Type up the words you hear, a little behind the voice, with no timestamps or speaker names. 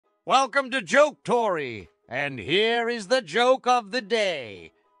Welcome to Joketory, and here is the joke of the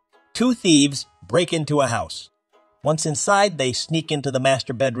day. Two thieves break into a house. Once inside, they sneak into the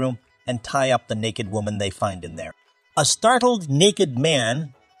master bedroom and tie up the naked woman they find in there. A startled naked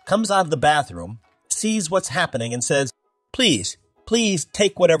man comes out of the bathroom, sees what's happening, and says, please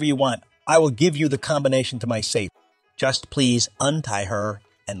take whatever you want. I will give you the combination to my safe. Just please untie her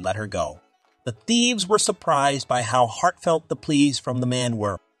and let her go." The thieves were surprised by how heartfelt the pleas from the man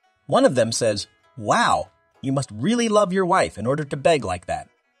were. One of them says, "Wow, you must really love your wife in order to beg like that."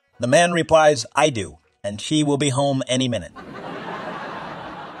 The man replies, "I do, and she will be home any minute."